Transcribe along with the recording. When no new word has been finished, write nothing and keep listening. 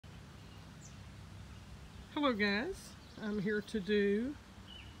Hello guys, I'm here to do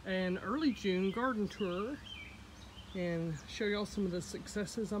an early June garden tour and show y'all some of the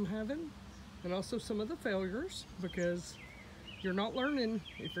successes I'm having and also some of the failures, because you're not learning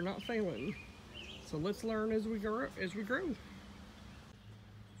if you're not failing. So let's learn as we grow.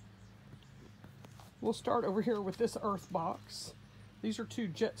 We'll start over here with this earth box. These are two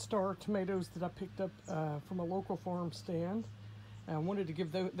Jetstar tomatoes that I picked up from a local farm stand. I wanted to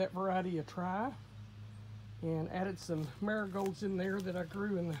give that variety a try, and added some marigolds in there that I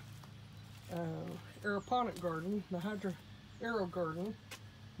grew in the aeroponic garden, the hydro aero garden.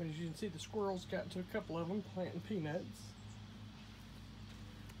 But as you can see, the squirrels got to a couple of them planting peanuts.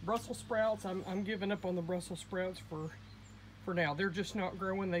 Brussels sprouts, I'm giving up on the Brussels sprouts for now. They're just not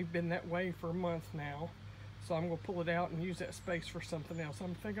growing. They've been that way for a month now. So I'm gonna pull it out and use that space for something else. I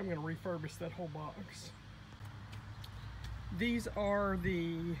think I'm gonna refurbish that whole box. These are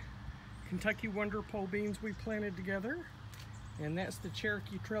the Kentucky Wonder pole beans we planted together, and that's the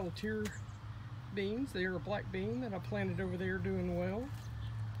Cherokee Trelatier beans. They're a black bean that I planted over there, doing well.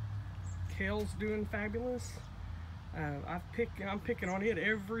 Kale's doing fabulous. I'm picking on it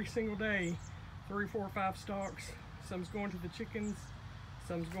every single day, 3, 4, 5 stalks. Some's going to the chickens,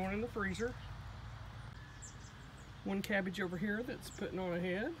 some's going in the freezer. One cabbage over here that's putting on a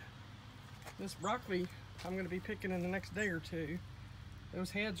head. This broccoli I'm going to be picking in the next day or two. Those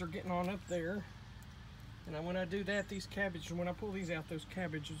heads are getting on up there, and when I do that, these cabbages, when I pull these out, those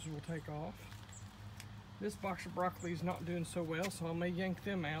cabbages will take off. This box of broccoli is not doing so well, so I may yank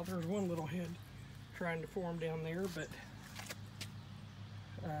them out. There's one little head trying to form down there, but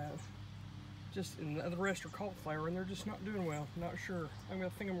and the rest are cauliflower, and they're just not doing well. Not sure. I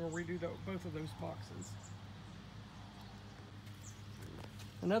think I'm going to redo both of those boxes.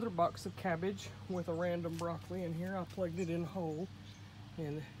 Another box of cabbage with a random broccoli in here. I plugged it in whole,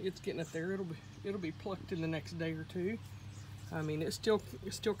 and it's getting up there. It'll be plucked in the next day or two. I mean, it's still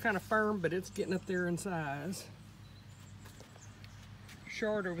kind of firm, but it's getting up there in size.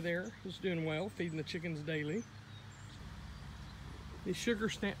 Shard over there is doing well, feeding the chickens daily. The sugar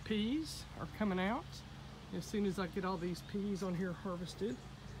snap peas are coming out as soon as I get all these peas on here harvested.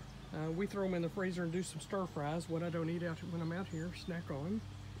 We throw them in the freezer and do some stir fries, what I don't eat out when I'm out here, snack on.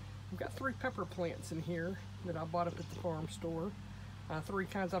 I've got 3 pepper plants in here that I bought up at the farm store. 3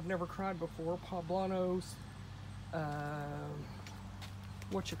 kinds I've never tried before: poblanos,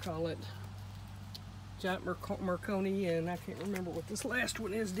 Giant Marconi, and I can't remember what this last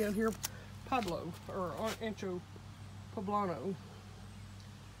one is down here, Pablo, or Ancho Poblano.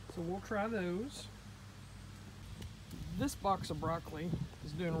 So we'll try those. This box of broccoli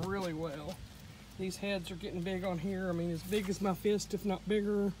is doing really well. These heads are getting big on here. I mean, as big as my fist, if not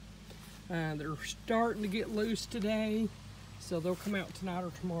bigger. They're starting to get loose today, so they'll come out tonight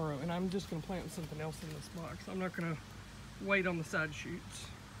or tomorrow, and I'm just going to plant something else in this box. I'm not going to wait on the side shoots.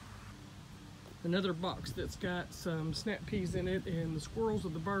 Another box that's got some snap peas in it, and the squirrels or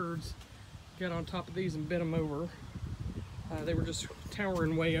the birds got on top of these and bent them over. They were just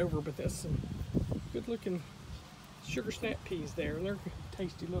towering way over, but that's some good looking sugar snap peas there, and they're a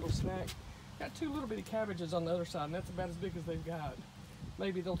tasty little snack. Got 2 little bitty cabbages on the other side, and that's about as big as they've got.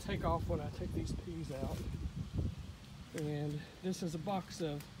 Maybe they'll take off when I take these peas out. And this is a box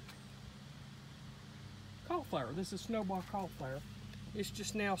of cauliflower. This is snowball cauliflower. It's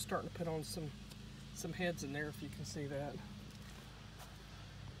just now starting to put on some heads in there, if you can see that.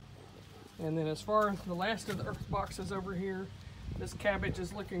 And then as far as the last of the earth boxes over here, this cabbage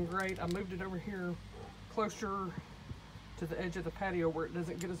is looking great. I moved it over here closer to the edge of the patio where it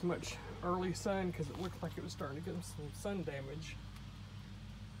doesn't get as much early sun, because it looked like it was starting to get some sun damage.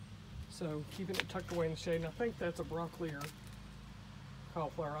 So keeping it tucked away in the shade. And I think that's a broccoli or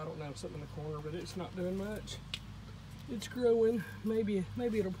cauliflower. I don't know, something in the corner, but it's not doing much. It's growing. Maybe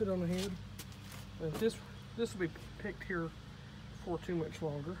it'll put on a head. But this will be picked here before too much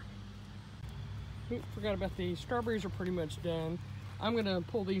longer. Oops, forgot about these. Strawberries are pretty much done. I'm gonna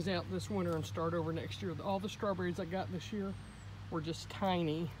pull these out this winter and start over next year. All the strawberries I got this year were just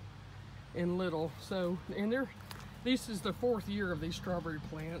tiny and little. So, and this is the 4th year of these strawberry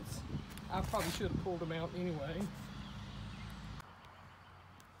plants. I probably should have pulled them out anyway.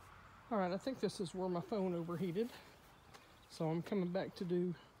 All right, I think this is where my phone overheated. So I'm coming back to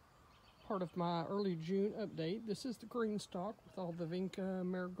do part of my early June update. This is the green stalk with all the vinca,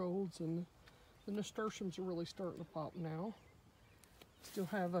 marigolds, and the nasturtiums are really starting to pop now. Still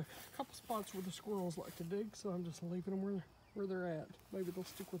have a couple spots where the squirrels like to dig, so I'm just leaving them where they're at. Maybe they'll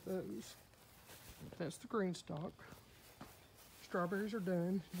stick with those. That's the green stalk. Strawberries are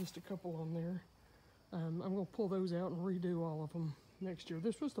done, just a couple on there. I'm going to pull those out and redo all of them next year.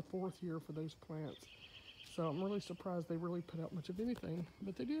 This was the 4th year for those plants. So I'm really surprised they really put out much of anything,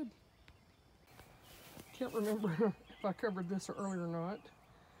 but they did. Can't remember if I covered this earlier or not,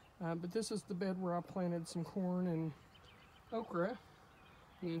 but this is the bed where I planted some corn and okra.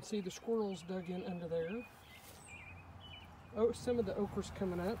 You can see the squirrels dug in under there. Oh, some of the okra's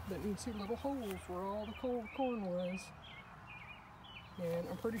coming up, but you can see little holes where all the corn was. And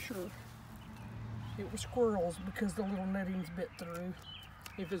I'm pretty sure it was squirrels because the little nettings bit through.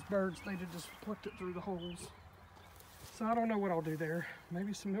 If it's birds, they'd have just plucked it through the holes. So I don't know what I'll do there.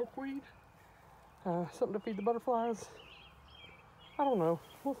 Maybe some milkweed? Something to feed the butterflies? I don't know.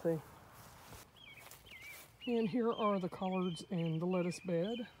 We'll see. And here are the collards and the lettuce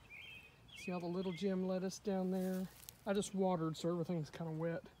bed. See all the little gem lettuce down there? I just watered, so everything's kind of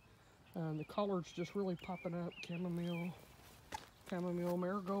wet. The collards just really popping up. Chamomile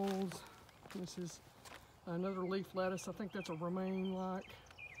marigolds. This is another leaf lettuce. I think that's a romaine-like.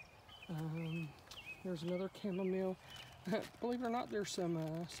 There's another chamomile. Believe it or not, there's some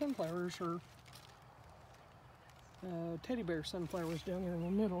sunflowers or teddy bear sunflowers down there in the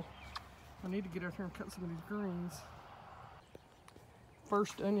middle. I need to get out here and cut some of these greens.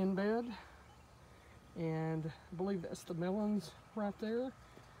 First onion bed, and I believe that's the melons right there.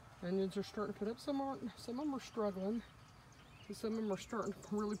 Onions are starting to put up. Some aren't. Some of them are struggling. Some of them are starting to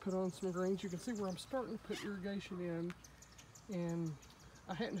really put on some greens. You can see where I'm starting to put irrigation in, and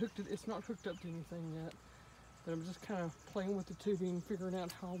I hadn't hooked it. It's not hooked up to anything yet, but I'm just kind of playing with the tubing, figuring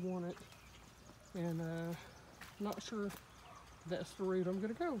out how I want it, and not sure that's the route I'm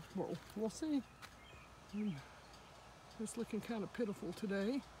going to go. Well, we'll see. It's looking kind of pitiful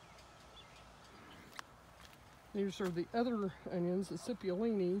today. These are the other onions, the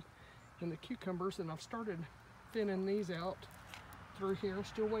cipollini and the cucumbers, and I've started thinning these out through here.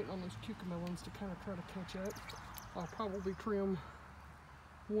 Still waiting on those cucamelons to kind of try to catch up. I'll probably trim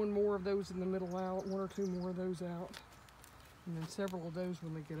one more of those in the middle out, one or two more of those out, and then several of those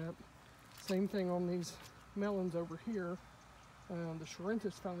when they get up. Same thing on these melons over here. The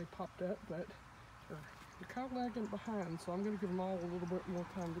Charentis finally popped up, but they're kind of lagging behind, so I'm going to give them all a little bit more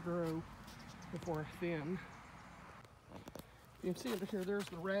time to grow before I thin. You can see over here, there's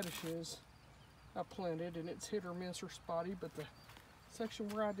the radishes I planted, and it's hit or miss or spotty, but the section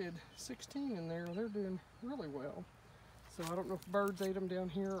where I did 16 in there, they're doing really well. So I don't know if birds ate them down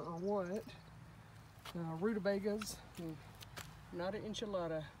here or what. Rutabagas, and not an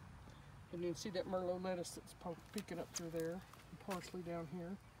enchilada. And you can see that Merlot lettuce that's peeking up through there, and parsley down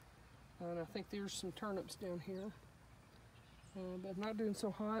here. And I think there's some turnips down here. But not doing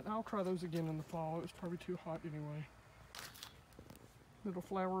so hot. I'll try those again in the fall. It was probably too hot anyway. Little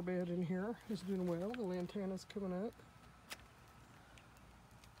flower bed in here is doing well. The lantana's coming up.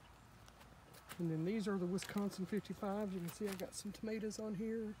 And then these are the Wisconsin 55s. You can see I got some tomatoes on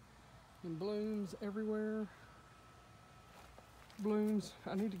here and blooms everywhere. Blooms.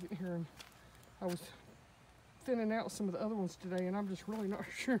 I need to get here, and I was thinning out some of the other ones today, and I'm just really not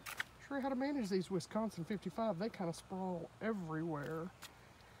sure how to manage these Wisconsin 55. They kind of sprawl everywhere.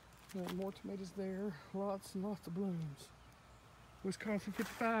 More tomatoes there. Lots and lots of blooms. Wisconsin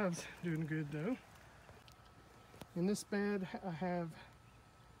 55's doing good though. In this bed I have,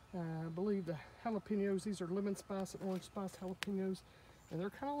 I believe, the jalapenos. These are lemon spice and orange spice jalapenos, and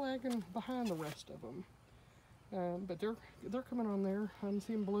they're kind of lagging behind the rest of them. But they're coming on there. I'm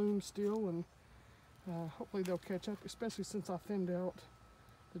seeing blooms still, and hopefully they'll catch up, especially since I thinned out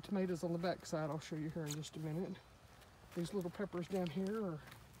the tomatoes on the back side. I'll show you here in just a minute. These little peppers down here,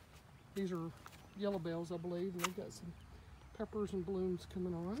 these are yellow bells, I believe, and they've got some peppers and blooms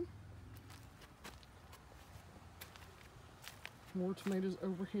coming on. More tomatoes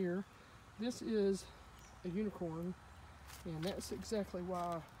over here. This is a unicorn, and that's exactly why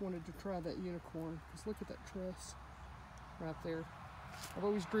I wanted to try that unicorn, because look at that truss right there. I've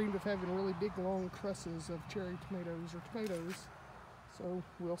always dreamed of having really big long trusses of cherry tomatoes or tomatoes, so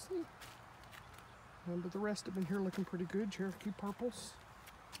we'll see. But the rest of them here looking pretty good. Cherokee purples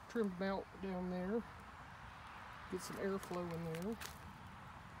trimmed out down there. Get some airflow in there.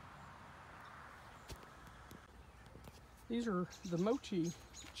 These are the mochi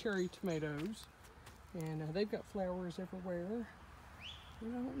cherry tomatoes, and they've got flowers everywhere.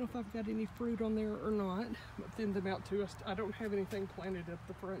 And I don't know if I've got any fruit on there or not. I thinned them out too. I don't have anything planted up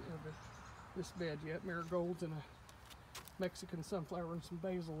the front of this bed yet. Marigolds and a Mexican sunflower and some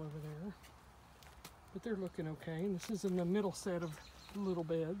basil over there. But they're looking okay. And this is in the middle set of little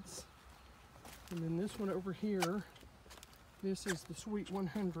beds. And then this one over here, this is the Sweet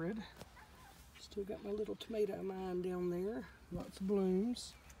 100. Still got my little tomato mine down there. Lots of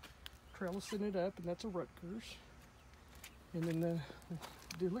blooms. Trellising it up, and that's a Rutgers. And then,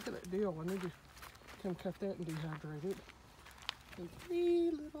 dude, look at that deal. I need to come cut that and dehydrate it. And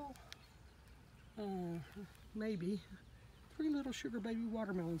three little sugar baby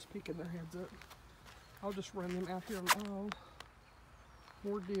watermelons peeking their heads up. I'll just run them out here on the aisle.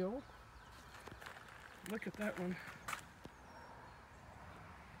 More dill. Look at that one.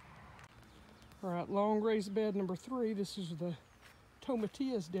 All right, long raised bed number 3. This is the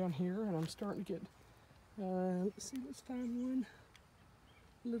tomatillas down here, and I'm starting to get, let's find one.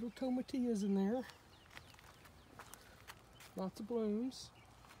 Little tomatillas in there. Lots of blooms.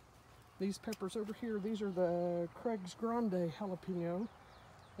 These peppers over here, these are the Craig's Grande jalapeno.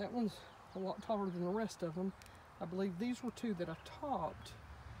 That one's a lot taller than the rest of them. I believe these were 2 that I topped,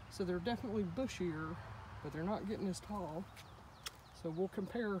 so they're definitely bushier, but they're not getting as tall. So we'll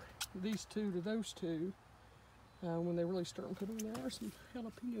compare these 2 to those 2 when they really start putting them. There are some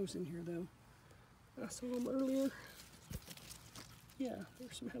jalapenos in here though. I saw them earlier. Yeah,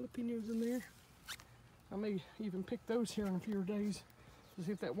 there's some jalapenos in there. I may even pick those here in a few days to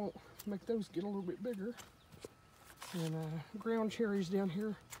see if that won't make those get a little bit bigger. And ground cherries down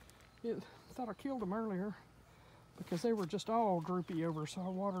here. I thought I killed them earlier because they were just all droopy over, so I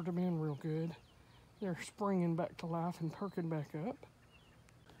watered them in real good. They're springing back to life and perking back up.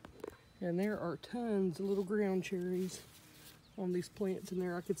 And there are tons of little ground cherries on these plants in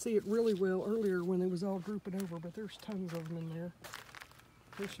there. I could see it really well earlier when it was all drooping over, but there's tons of them in there.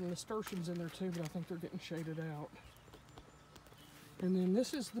 There's some nasturtiums in there too, but I think they're getting shaded out. And then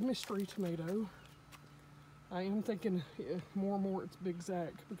this is the mystery tomato. I am thinking more and more it's Big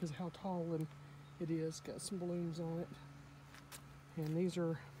Zack because of how tall and it is. Got some blooms on it. And these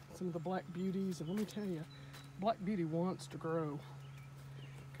are some of the Black Beauties. And let me tell you, Black Beauty wants to grow.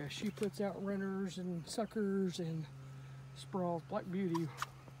 Okay, she puts out runners and suckers and sprawls. Black Beauty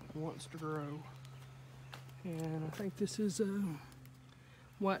wants to grow. And I think this is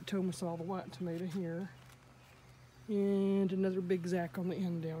white tomasol, the white tomato here. And another Big Zack on the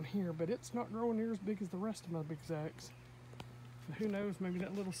end down here, but it's not growing near as big as the rest of my Big Zacks. So who knows, maybe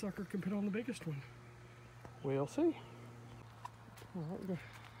that little sucker can put on the biggest one. We'll see. All right,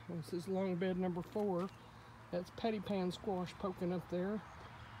 this is long bed number 4. That's patty pan squash poking up there.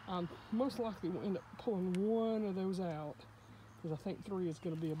 I'm most likely will end up pulling one of those out because I think 3 is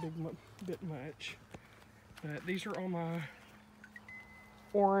going to be a bit much. But these are all my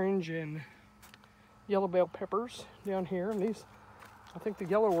orange and yellow bell peppers down here, and these, I think the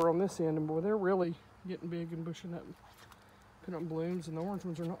yellow were on this end, and boy, they're really getting big and bushing up, putting up blooms, and the orange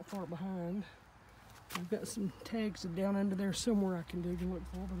ones are not far behind. I've got some tags down under there somewhere I can dig and look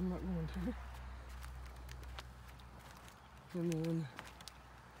for, but I'm not going to. And then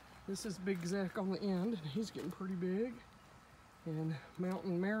this is Big Zack on the end, and he's getting pretty big. And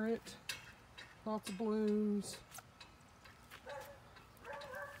Mountain Merit, lots of blooms.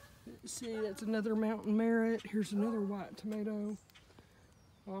 Let's see, that's another Mountain Merit. Here's another white tomato.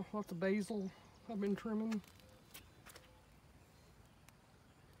 Lots of basil I've been trimming.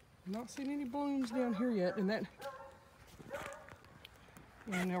 Not seeing any blooms down here yet. And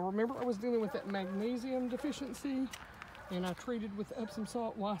now remember, I was dealing with that magnesium deficiency, and I treated with Epsom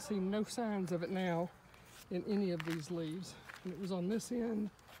salt. Well, I see no signs of it now in any of these leaves. And it was on this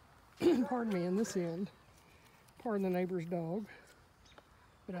end, pardon me, in this end, pardon the neighbor's dog.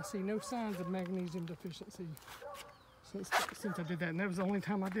 But I see no signs of magnesium deficiency since I did that, and that was the only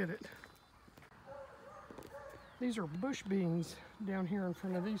time I did it. These are bush beans down here in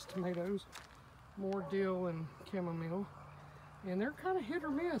front of these tomatoes, more dill and chamomile, and they're kind of hit or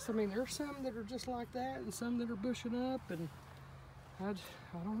miss. I mean, there's some that are just like that, and some that are bushing up, and I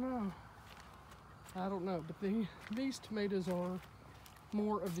don't know. I don't know, but these tomatoes are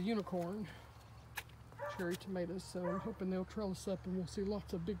more of the unicorn cherry tomatoes, so I'm hoping they'll trellis up and we'll see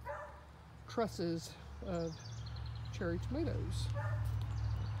lots of big trusses of cherry tomatoes.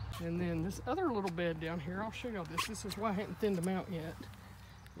 And then this other little bed down here, I'll show y'all this. This is why I haven't thinned them out yet.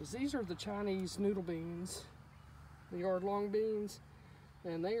 These are the Chinese noodle beans, the yard long beans,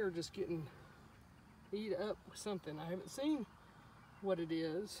 and they are just getting eat up with something. I haven't seen what it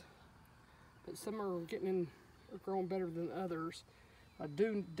is, but some are growing better than others. I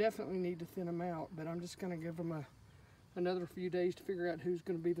do definitely need to thin them out, but I'm just going to give them another few days to figure out who's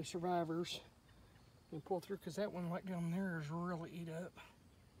going to be the survivors and pull through, because that one right down there is really eat up.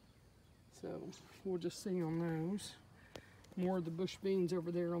 So we'll just see on those. More of the bush beans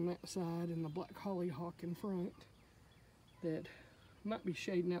over there on that side, and the black hollyhock in front that might be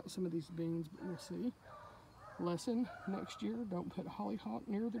shading out some of these beans, but we'll see. Lesson next year, don't put hollyhock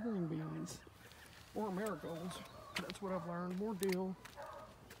near the green beans or marigolds. That's what I've learned. More dill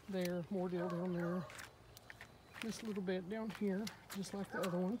there, more dill down there. This little bit down here, just like the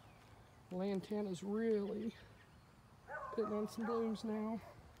other one. Lantana's really putting on some blooms now.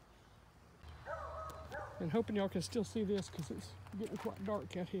 And hoping y'all can still see this because it's getting quite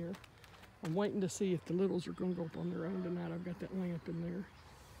dark out here. I'm waiting to see if the littles are going to go up on their own tonight. I've got that lamp in there.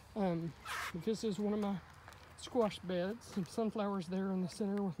 This is one of my squash beds. Some sunflowers there in the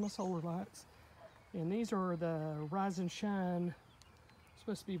center with my solar lights. And these are the Rise and Shine,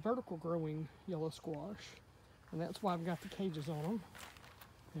 supposed to be vertical growing yellow squash. And that's why I've got the cages on them.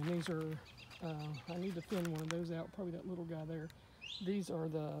 And these are, I need to thin one of those out, probably that little guy there. These are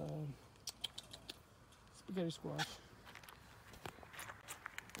the spaghetti squash.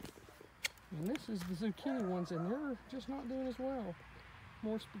 And this is the zucchini ones, and they're just not doing as well.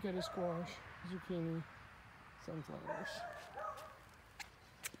 More spaghetti squash, zucchini, sunflowers.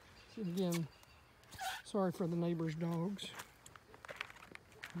 So again, sorry for the neighbor's dogs.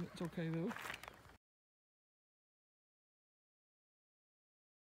 It's okay though.